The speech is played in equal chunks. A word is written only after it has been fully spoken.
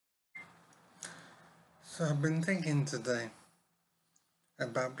So I've been thinking today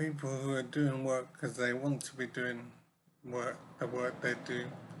about people who are doing work because they want to be doing the work they do,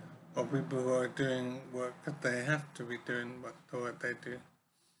 or people who are doing work because they have to be doing the work they do.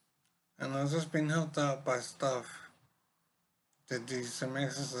 And I've just been helped out by staff to do some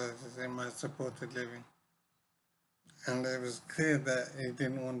exercises in my supported living. And it was clear that he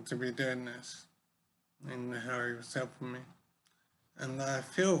didn't want to be doing this in how he was helping me. And I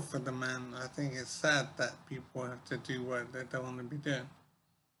feel for the man. I think it's sad that people have to do work they don't want to be doing.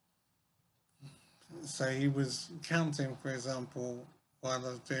 So he was counting, for example, while I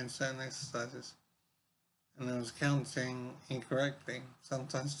was doing certain exercises, and I was counting incorrectly,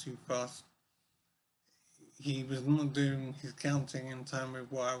 sometimes too fast. He was not doing his counting in time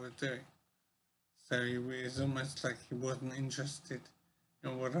with what I was doing. So it was almost like he wasn't interested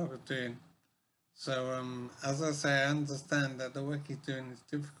in what I was doing. So as I say, I understand that the work he's doing is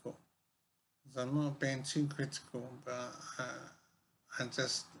difficult. So I'm not being too critical, but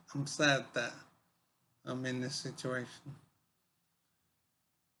I'm sad that I'm in this situation.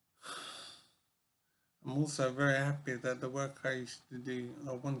 I'm also very happy that the work I used to do,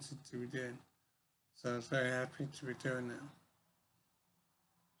 I wanted to be doing. So I was very happy to be doing it.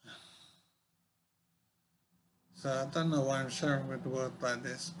 So I don't know why I'm sharing with the world like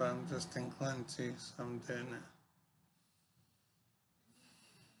this, but I'm just inclined to, so I'm doing it.